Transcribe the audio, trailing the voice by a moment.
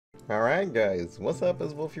Alright guys, what's up?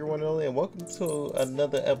 It's Wolf, your one and only, and welcome to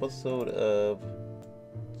another episode of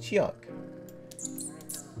Tsioque.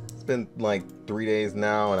 It's been like 3 days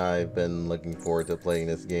now, and I've been looking forward to playing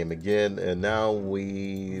this game again, and now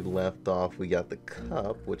we left off, we got the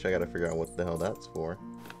cup, which I gotta figure out what the hell that's for.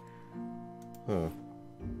 What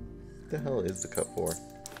the hell is the cup for?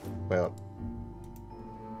 Well,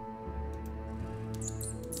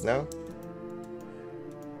 no?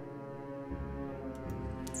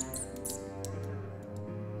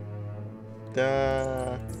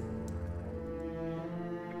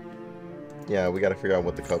 Yeah, we gotta figure out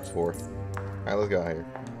what the cup's for. Alright, let's go out here.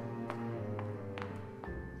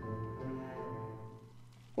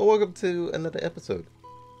 Well, welcome to another episode.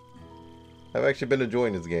 I've actually been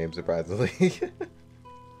enjoying this game, surprisingly.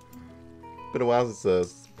 Been a while since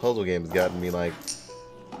a puzzle game has gotten me, like,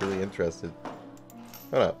 really interested.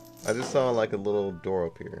 Hold up. I just saw, like, a little door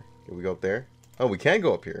up here. Can we go up there? Oh, we can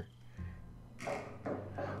go up here.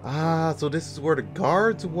 Ah, so this is where the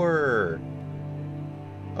guards were.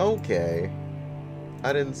 Okay.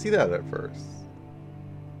 I didn't see that at first.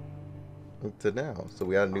 Up to now. So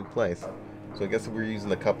we got a new place. So I guess we're using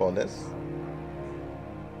the cup on this.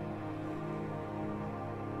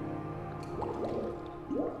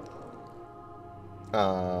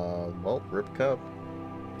 Well, rip cup.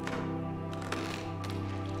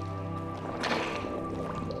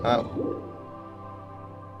 Oh.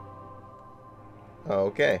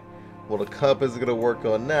 Okay. Well, the cup isn't gonna work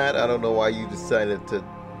on that. I don't know why you decided to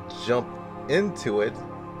jump into it.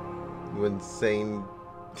 You insane.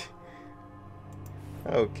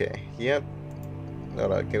 Okay. Yep.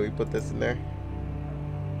 Hold on. Can we put this in there?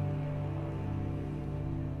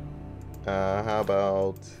 How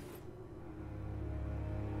about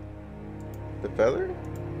the feather?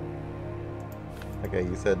 Okay,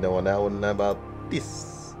 you said no on that one. How about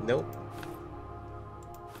this? Nope.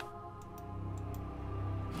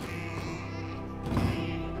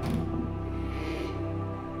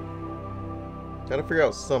 Gotta figure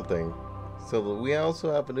out something. So we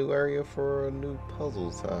also have a new area for new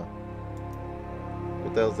puzzles, huh?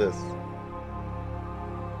 What the hell's this?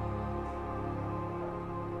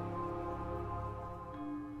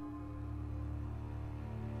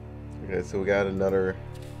 Okay, so we got another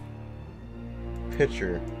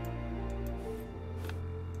picture.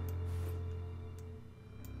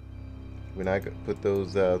 When I put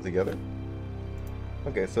those together.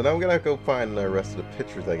 Okay, so now we're gonna go find the rest of the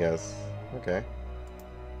pictures, I guess. Okay.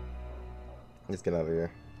 Let's get out of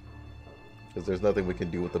here. Because there's nothing we can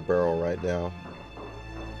do with the barrel right now.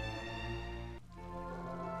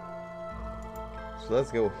 So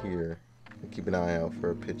let's go here and keep an eye out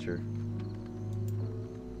for a picture.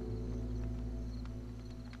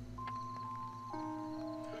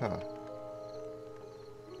 Huh.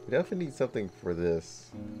 We definitely need something for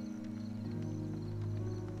this.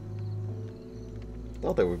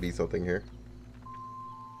 Thought there would be something here.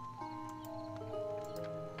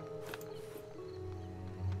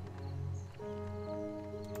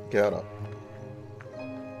 Get up.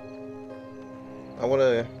 I want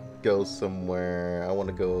to go somewhere. I want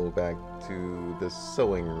to go back to the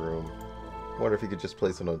sewing room. I wonder if you could just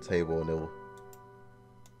place it on the table and it'll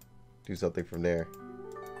do something from there.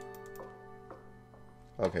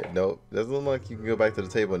 Okay, no, doesn't look like you can go back to the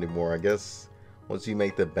table anymore. I guess once you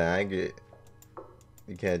make the bag,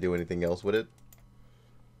 you can't do anything else with it.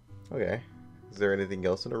 Okay. Is there anything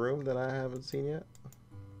else in the room that I haven't seen yet?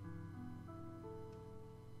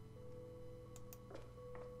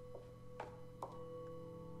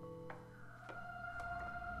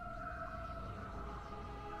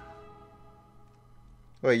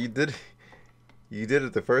 Wait, you did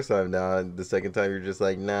it the first time now, and the second time you're just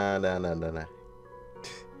like, nah.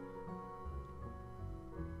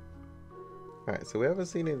 Alright, so we haven't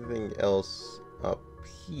seen anything else up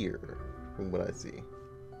here from what I see.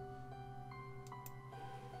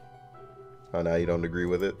 Oh, now you don't agree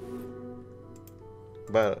with it?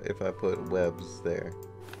 But if I put webs there.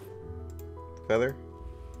 Feather?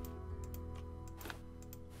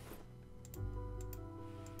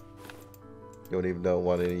 You don't even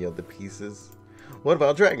want any of the pieces? What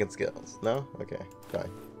about dragon scales? No? Okay, fine.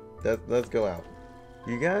 Let's go out.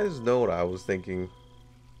 You guys know what I was thinking?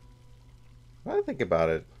 When I think about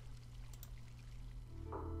it,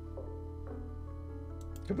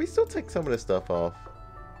 can we still take some of this stuff off?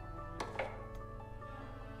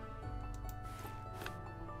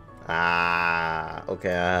 Ah,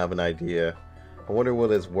 okay, I have an idea. I wonder will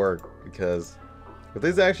this work, because if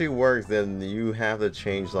this actually works, then you have to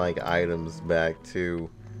change like items back to,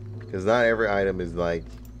 because not every item is like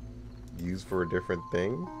used for a different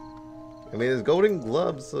thing. I mean, it's golden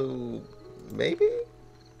gloves, so maybe?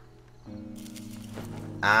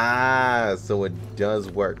 Ah, so it does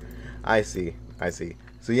work. I see. I see.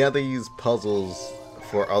 So you have to use puzzles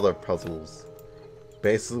for other puzzles.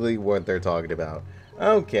 Basically what they're talking about.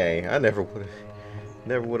 Okay, I never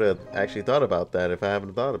would have actually thought about that if I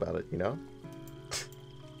haven't thought about it, you know?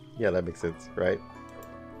 Yeah, that makes sense, right?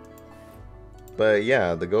 But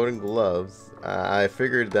yeah, the golden gloves. I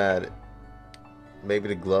figured that maybe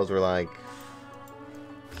the gloves were like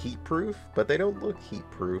heat proof, but they don't look heat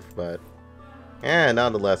proof, but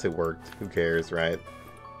nonetheless it worked. Who cares, right?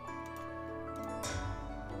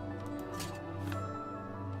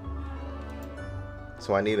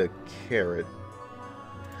 So I need a carrot.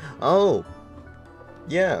 Oh!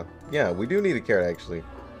 Yeah, we do need a carrot actually.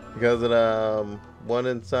 Because of one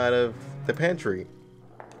inside of the pantry.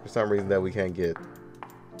 For some reason that we can't get.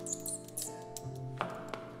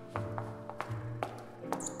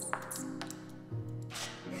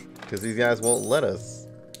 Because these guys won't let us.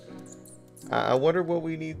 I wonder what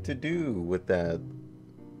we need to do with that.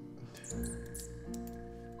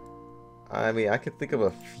 I mean, I could think of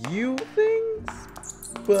a few things,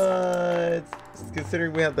 but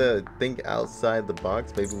considering we have to think outside the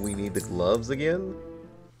box, maybe we need the gloves again?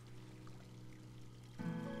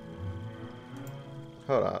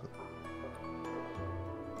 Hold on.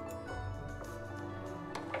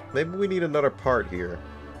 Maybe we need another part here.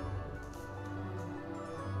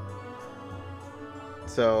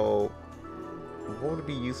 So, what would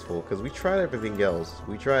be useful? Because we tried everything else.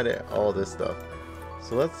 We tried all this stuff.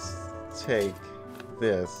 So let's take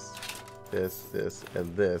this,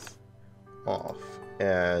 and this off.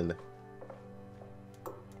 And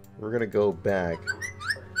we're going to go back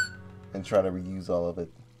and try to reuse all of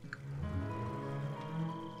it.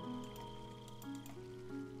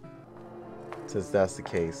 Since that's the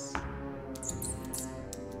case.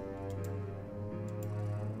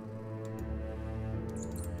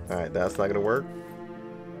 Alright, that's not gonna work.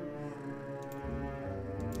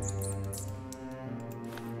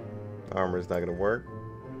 Armor's not gonna work.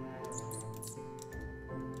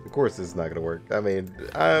 Of course this is not gonna work. I mean,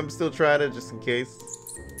 I'm still trying it just in case.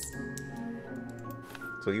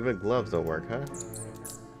 So even gloves don't work, huh?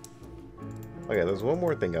 Okay, there's one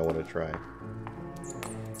more thing I want to try.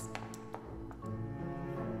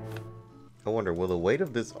 I wonder, will the weight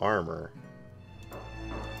of this armor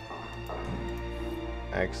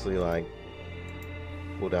actually, like,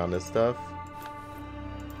 pull down this stuff?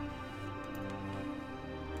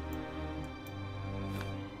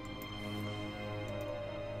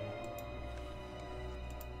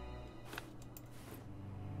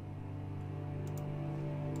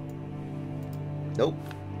 Nope.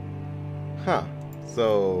 Huh.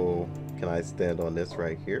 So, can I stand on this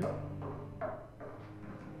right here?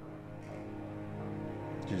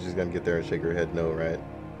 You're just gonna get there and shake your head no, right?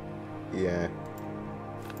 Yeah.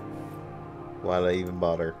 Why did I even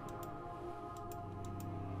bother?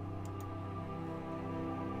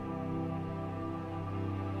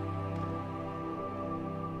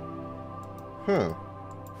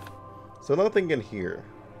 So nothing in here.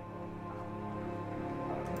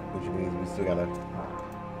 Which means we still gotta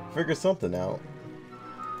figure something out.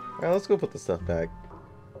 Alright, let's go put the stuff back.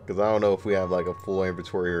 Because I don't know if we have like a full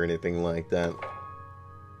inventory or anything like that.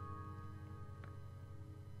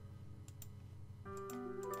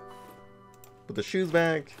 Put the shoes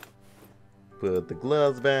back. Put the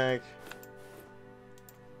gloves back.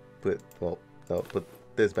 Put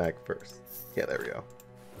this back first. Yeah, there we go.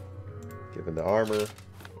 Give him the armor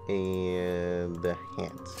and the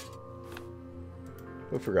hat.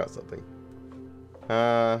 We forgot something.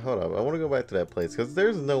 Hold up. I want to go back to that place because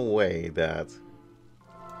there's no way that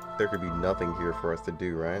there could be nothing here for us to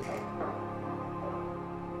do, right?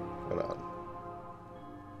 Hold on.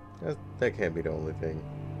 That can't be the only thing.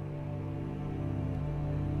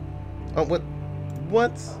 Oh, what?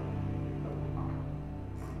 What?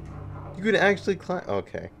 You could actually climb.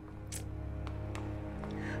 Okay.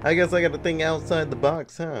 I guess I got a thing outside the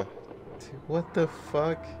box, huh? What the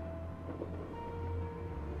fuck?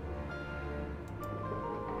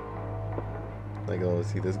 I can only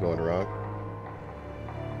see this going wrong.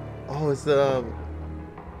 Oh, it's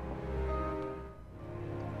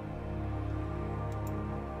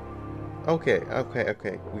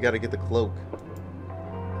Okay. We gotta get the cloak.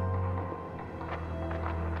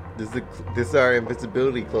 This is our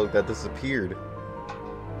invisibility cloak that disappeared.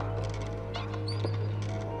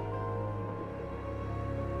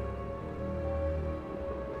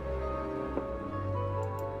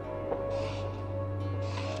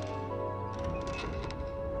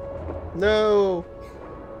 No!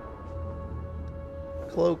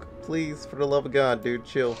 Cloak, please, for the love of God, dude,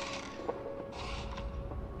 chill.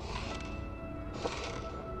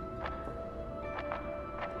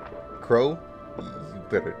 crow, you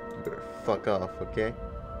better fuck off, okay?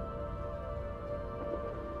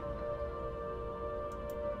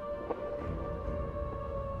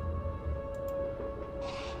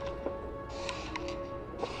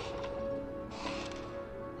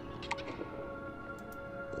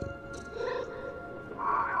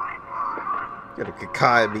 You got a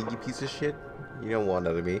caca at me, you piece of shit. You don't want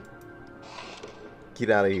none of me. Get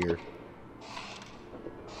out of here.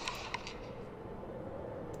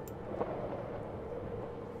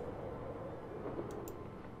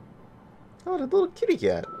 Oh, the little kitty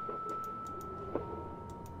cat.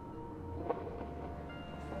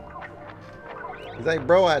 He's like,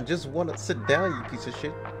 bro, I just want to sit down, you piece of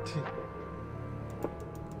shit.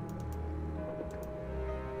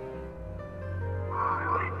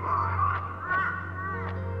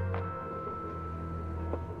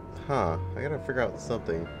 Huh, I gotta figure out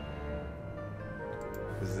something.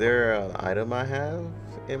 Is there an item I have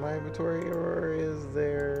in my inventory, or is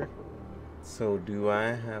there... So do I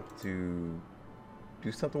have to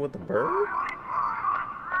do something with the bird?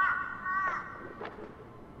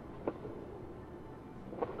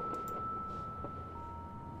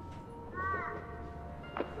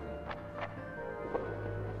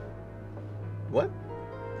 What?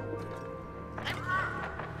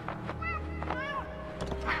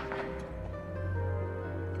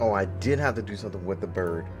 Oh, I did have to do something with the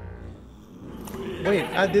bird. Wait,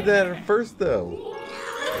 I did that at first though.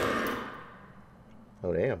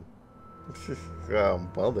 Oh damn.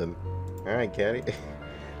 Well then. Alright, Catty.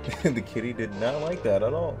 The kitty did not like that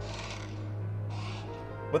at all.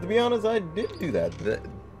 But to be honest, I did do that.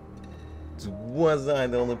 Was I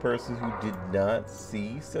the only person who did not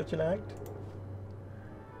see such an act?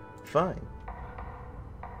 Fine.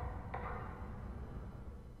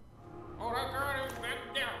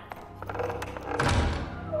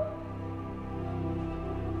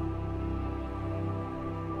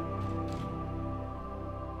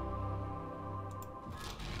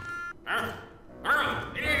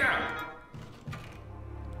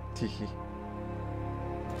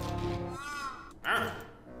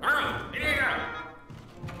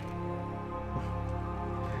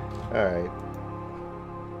 Alright.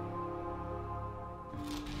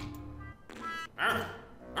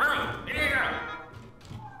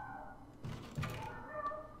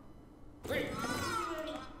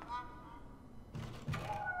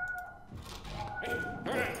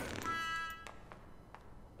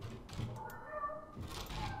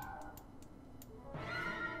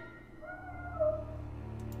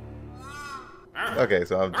 Okay,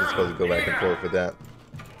 so I'm just supposed to go back and forth with that.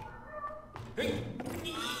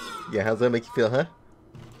 Yeah, how's that make you feel, huh?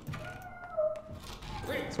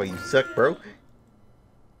 That's why you suck, bro.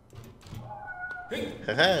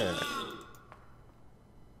 Haha.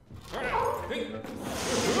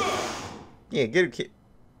 Yeah, get a kid.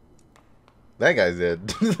 That guy's dead.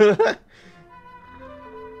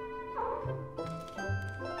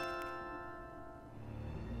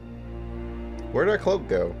 Where'd our cloak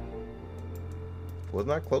go? Wasn't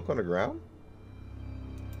that cloak on the ground?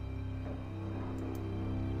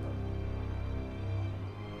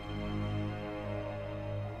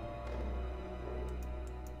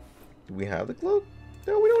 Do we have the cloak?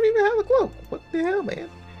 No, we don't even have the cloak. What the hell, man?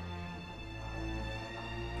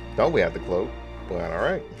 Don't we have the cloak? But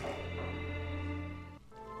alright.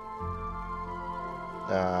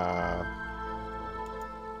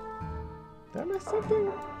 Did I miss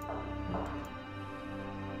something?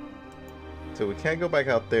 So we can't go back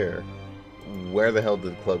out there. Where the hell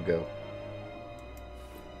did the cloak go?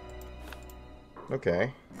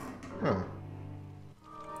 Okay. Huh.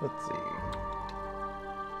 Let's see.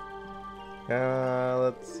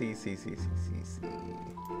 Let's see.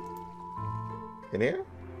 In here?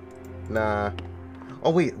 Nah.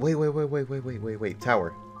 Oh wait.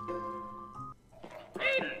 Tower.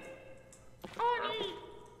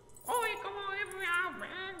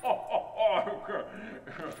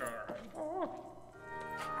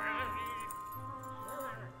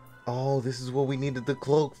 Oh, this is what we needed the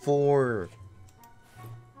cloak for.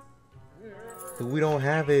 But we don't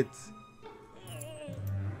have it.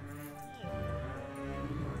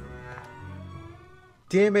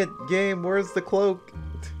 Damn it, game, where's the cloak?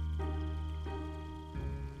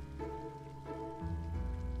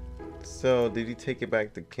 So, did he take it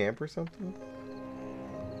back to camp or something?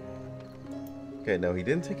 Okay, no, he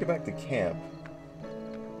didn't take it back to camp.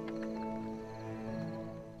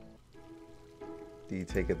 Did he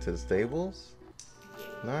take it to the stables?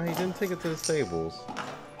 Nah, he didn't take it to the stables.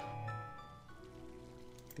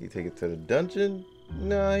 Did he take it to the dungeon?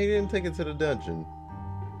 No, he didn't take it to the dungeon.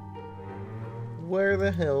 Where the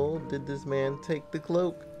hell did this man take the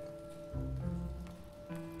cloak?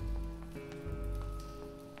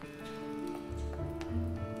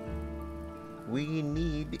 We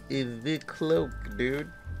need the cloak, dude.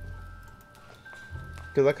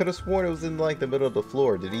 Because I could have sworn it was in like the middle of the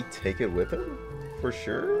floor. Did he take it with him? For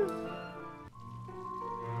sure?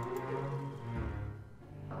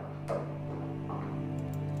 I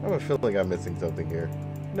have a feeling I'm missing something here.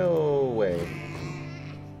 No way.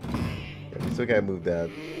 Yeah, we still gotta move that.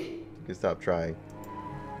 You can stop trying.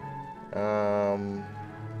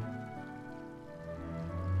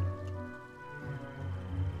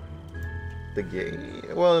 The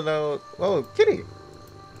gate. Well, no. Oh, kitty!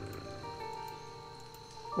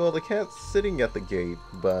 Well, the cat's sitting at the gate,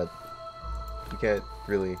 but you can't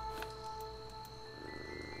really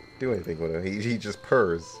do anything with him. He just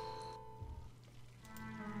purrs.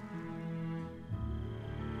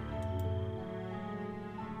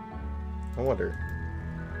 I wonder.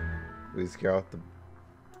 Did he scare off the...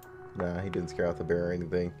 Nah, he didn't scare off the bear or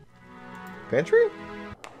anything. Pantry?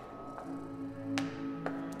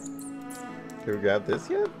 Did we grab this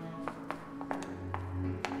yet?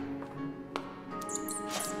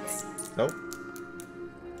 Nope.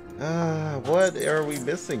 What are we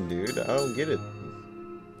missing, dude? I don't get it.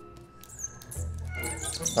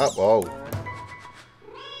 Oh, whoa.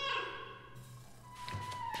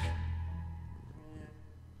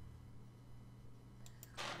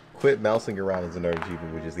 Quit mousing around is another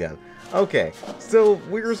achievement we just got. Okay, so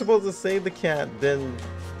we were supposed to save the cat, then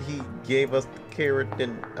he gave us the carrot,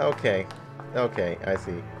 and... Okay. Okay, I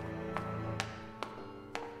see.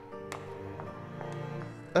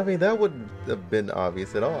 I mean, that wouldn't have been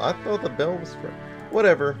obvious at all. I thought the bell was for...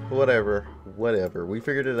 Whatever. We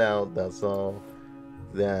figured it out. That's all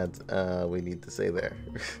that we need to say there.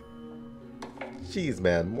 Jeez,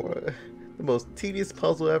 man. The most tedious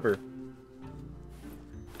puzzle ever.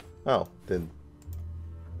 Oh, then...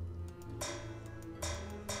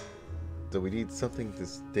 Do we need something to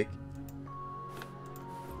stick?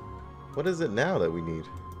 What is it now that we need?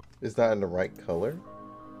 Is that in the right color?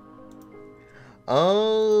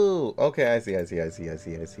 Oh, okay, I see.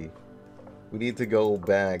 We need to go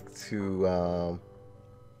back to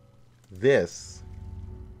this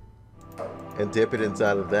and dip it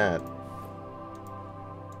inside of that.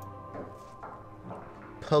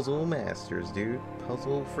 Puzzle masters, dude.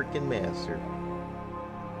 Puzzle freaking master.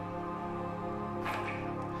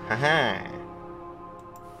 Haha.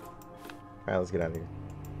 Alright, let's get out of here.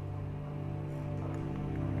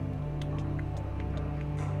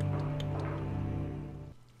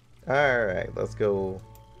 Alright, let's go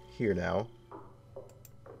here now.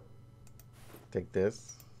 Take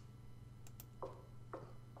this.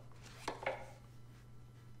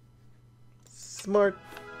 Smart.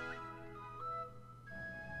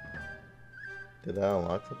 Did I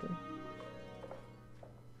unlock something?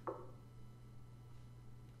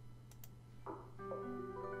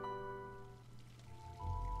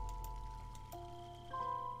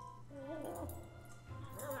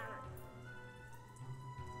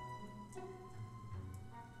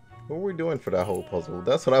 What were we doing for that whole puzzle?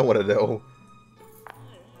 That's what I want to know.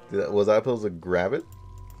 Was I supposed to grab it?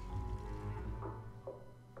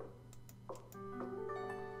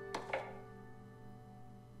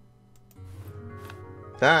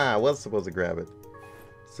 Ah, I was supposed to grab it.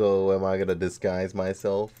 So am I going to disguise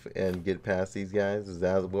myself and get past these guys? Is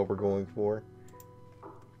that what we're going for?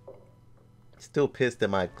 Still pissed that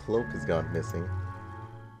my cloak has gone missing.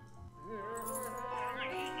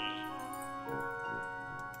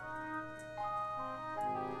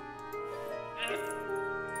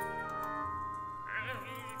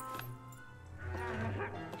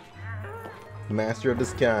 Master of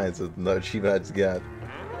Disguise is another achievement I just got.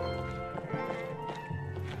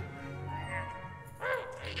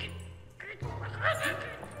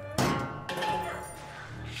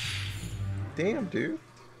 Damn, dude.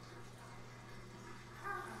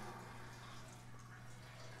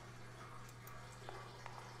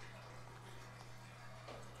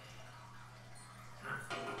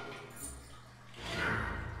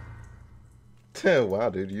 Wow,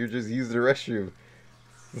 dude, you just used the restroom.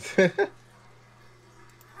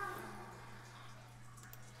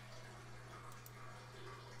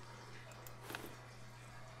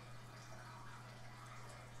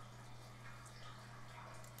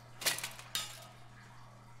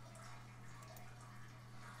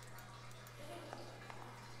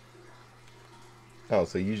 Oh,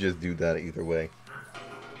 so you just do that either way.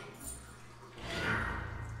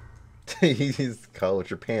 You just call with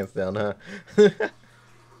your pants down, huh? So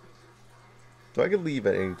I could leave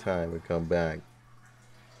at any time and come back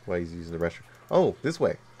while he's using the restroom. Oh, this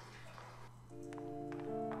way.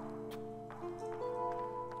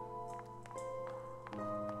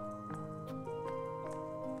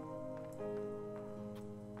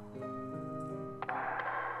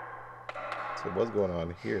 So what's going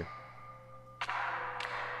on here?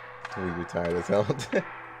 We retired as hell.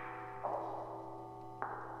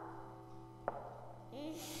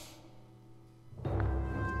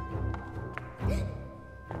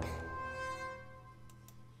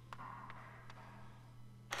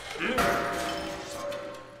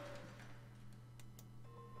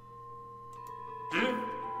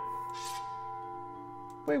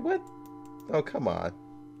 Wait, what? Oh, come on.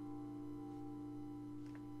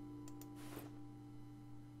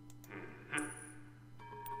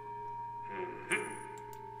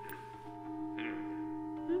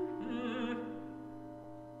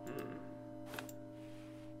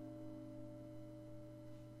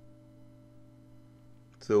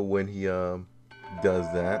 So when he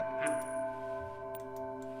does that,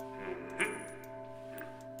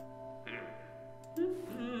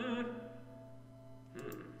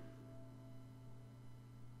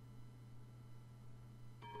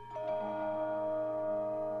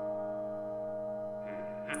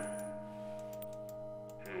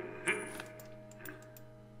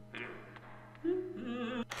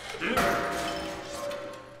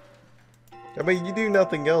 I mean, you do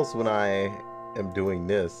nothing else when I am doing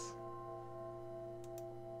this.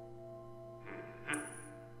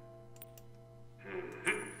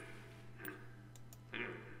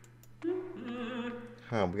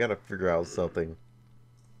 We gotta figure out something.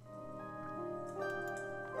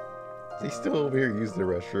 He's still over here using the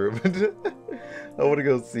restroom. I want to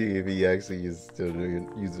go see if he actually is still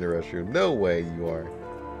using the restroom. No way you are.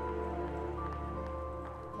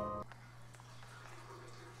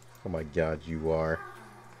 Oh my god, you are.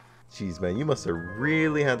 Jeez, man, you must have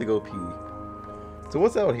really had to go pee. So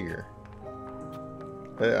what's out here?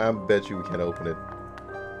 I bet you we can't open it.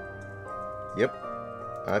 Yep,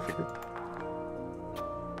 I figured.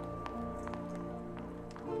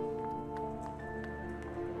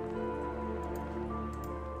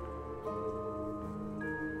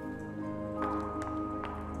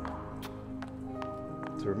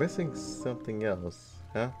 So we're missing something else,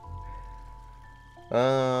 huh?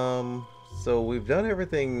 So we've done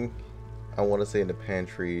everything I want to say in the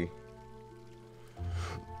pantry.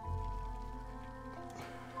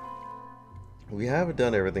 We haven't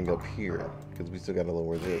done everything up here because we still gotta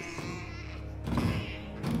lower this.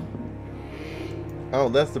 Oh,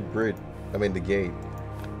 that's the bridge. I mean the gate.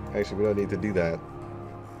 Actually, we don't need to do that.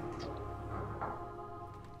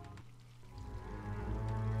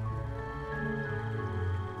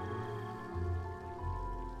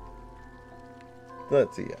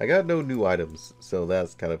 Let's see, I got no new items, so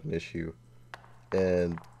that's kind of an issue.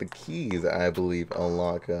 And the keys, I believe,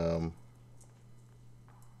 unlock,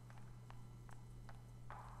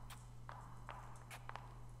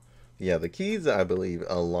 yeah, the keys, I believe,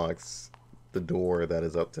 unlocks the door that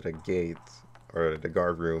is up to the gate, or the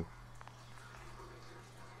guard room.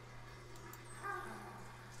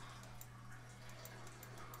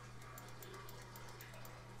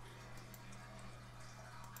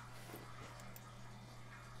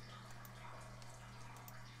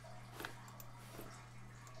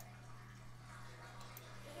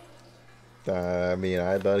 I mean,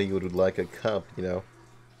 I thought he would like a cup, you know.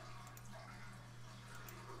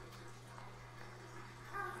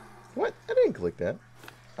 What? I didn't click that.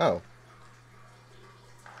 Oh.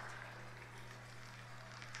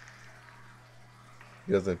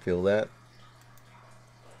 He doesn't feel that.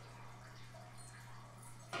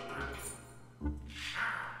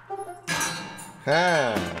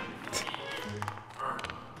 Ha!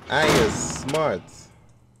 I is smart.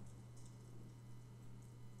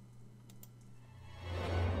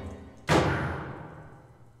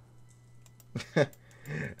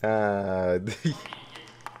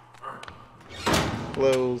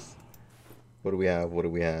 Close. What do we have? What do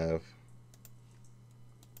we have?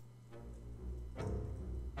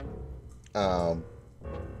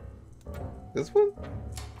 This one?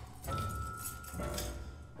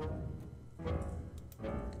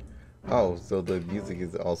 Oh, so the music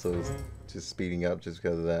is also just speeding up just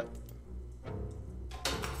because of that.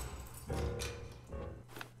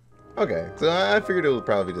 Okay, so I figured it was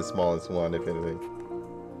probably the smallest one, if anything.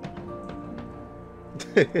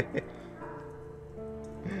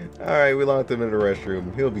 Alright, we locked him in the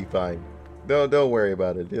restroom. He'll be fine. Don't worry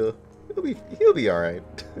about it. He'll be alright.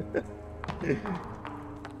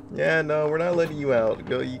 Yeah, no, we're not letting you out.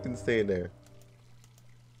 Go, you can stay in there.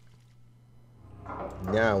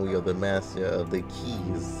 Now we are the master of the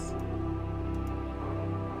keys.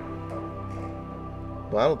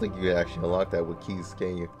 Well, I don't think you can actually unlock that with keys,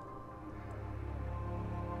 can you?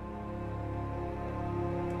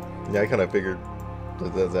 Yeah, I kind of figured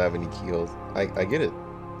it doesn't have any keyholes. I get it.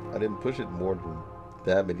 I didn't push it more than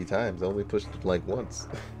that many times. I only pushed it like once.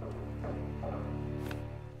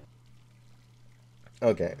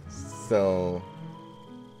 Okay, so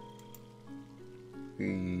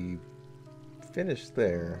we finished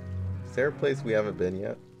there. Is there a place we haven't been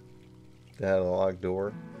yet that had a locked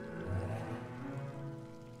door?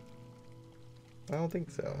 I don't think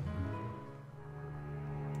so.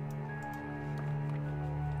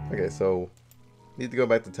 Okay, so we need to go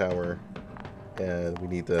back to tower and we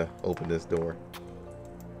need to open this door.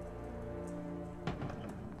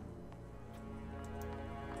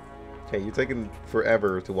 Okay, you're taking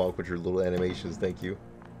forever to walk with your little animations, thank you.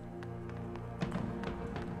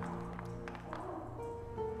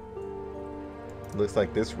 Looks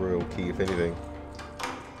like this room key, if anything.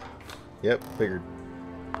 Yep, figured.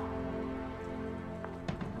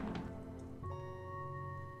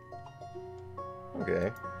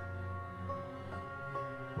 Okay.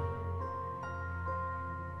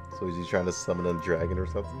 So is he trying to summon a dragon or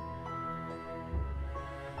something?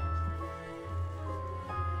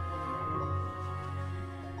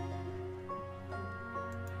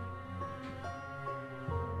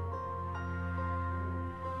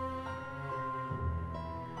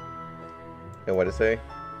 And what to say?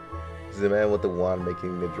 Is the man with the wand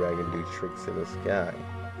making the dragon do tricks in the sky?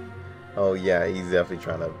 Oh yeah, he's definitely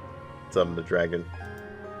trying to summon the dragon.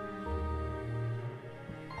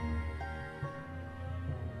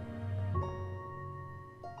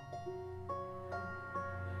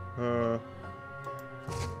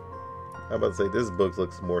 I'm about to say, this book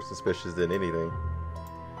looks more suspicious than anything.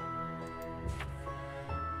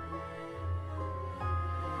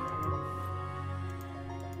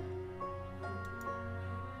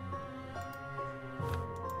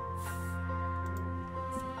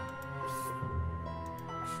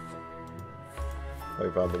 Oh, we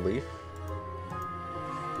found the leaf.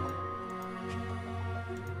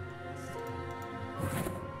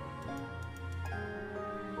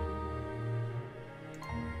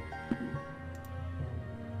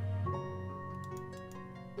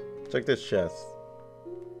 Check this chest.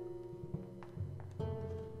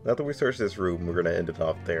 Now that we search this room, we're gonna end it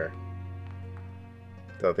off there.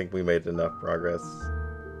 So I think we made enough progress.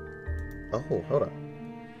 Oh, hold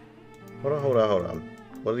on. Hold on.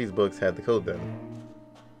 One of these books had the code then.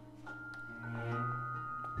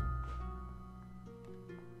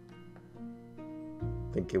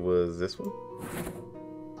 I think it was this one.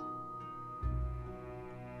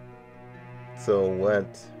 So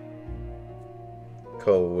what?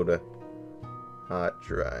 Cold, hot,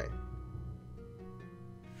 dry.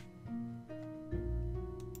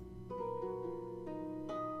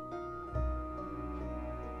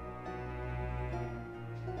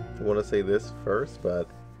 I want to say this first, but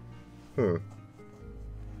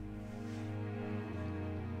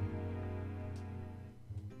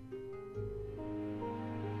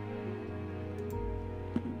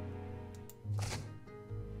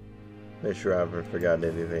make sure I haven't forgotten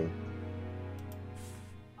anything.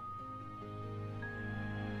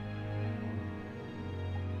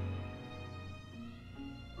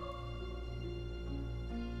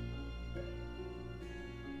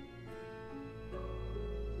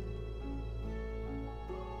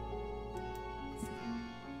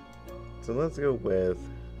 So let's go with...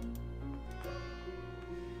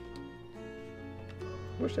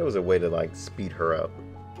 Wish there was a way to like speed her up.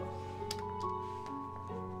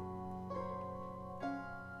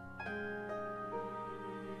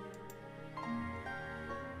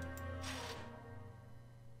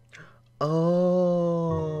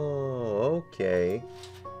 Oh, okay.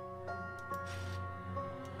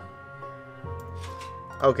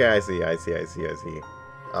 Okay, I see.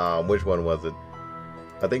 Which one was it?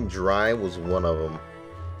 I think dry was one of them.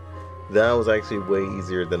 That was actually way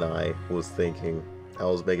easier than I was thinking. I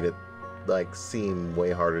was making it like seem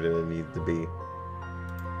way harder than it needed to be.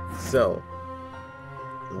 So,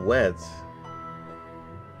 wet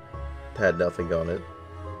had nothing on it.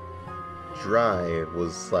 Dry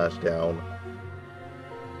was slashed down.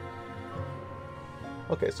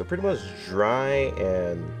 Okay, so pretty much dry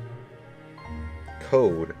and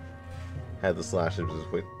code had the slashes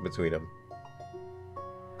between them.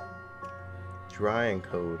 Dry and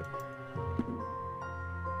code.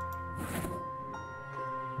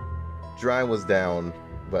 Dry was down,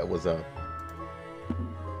 but was up.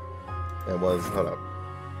 And was, hold up.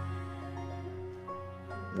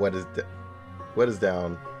 Wet is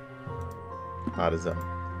down, hot is up.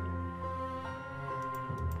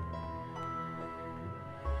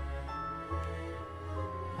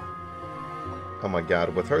 Oh my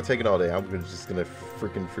god, with her taking all day, I'm just gonna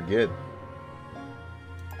freaking forget.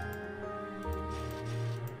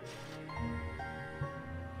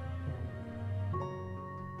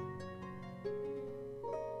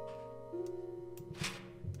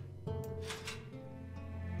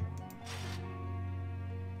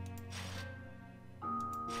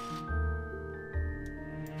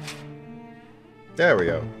 There we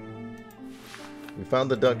go. We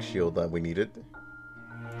found the duck shield that we needed.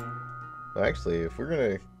 Well, actually, if we're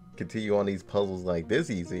gonna continue on these puzzles like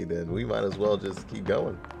this easy, then we might as well just keep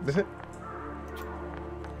going.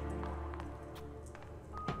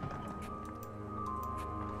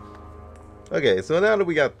 Okay, so now that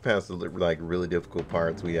we got past the like really difficult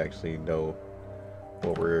parts, we actually know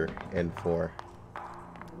what we're in for.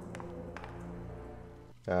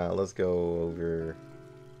 Let's go over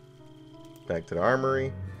back to the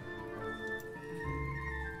armory.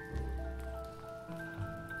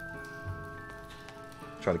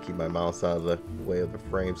 Trying to keep my mouse out of the way of the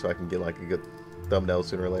frame so I can get like a good thumbnail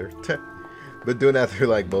sooner or later. But doing that through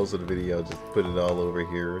like most of the video, just put it all over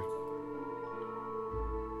here.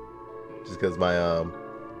 Just because my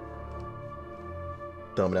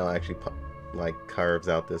thumbnail actually like carves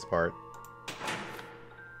out this part.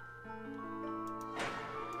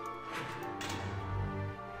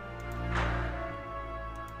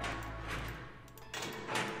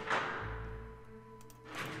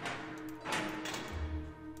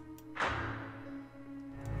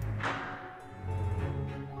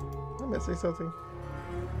 Am I missing something?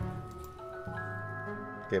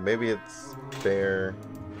 Okay, maybe it's there.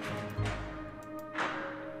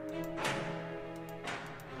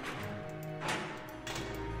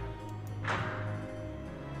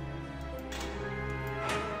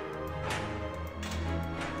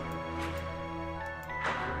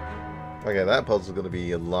 Okay, that puzzle is going to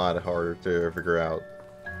be a lot harder to figure out,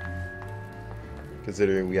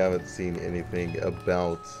 considering we haven't seen anything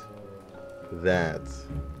about that.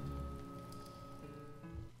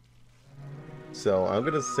 So I'm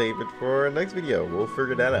going to save it for our next video. We'll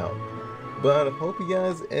figure that out. But I hope you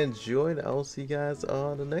guys enjoyed. I'll see you guys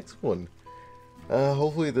on the next one.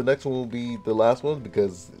 Hopefully the next one will be the last one,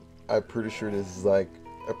 because I'm pretty sure this is like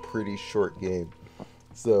a pretty short game.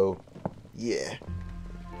 So, yeah.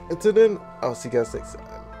 Until then, I'll see you guys next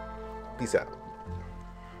time. Peace out.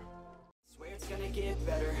 Swear it's gonna get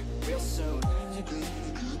better real soon.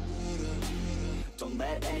 Don't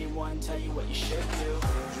let anyone tell you what you should do.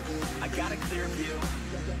 I got a clear view.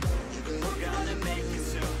 We're gonna make it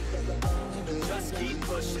soon. Just keep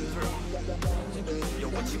pushing through. You're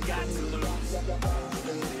what you got to lose.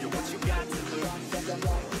 You're what you got to lose.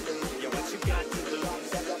 You're what you got to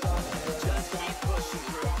lose. Just keep pushing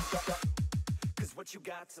through. 'Cause what you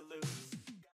got to lose.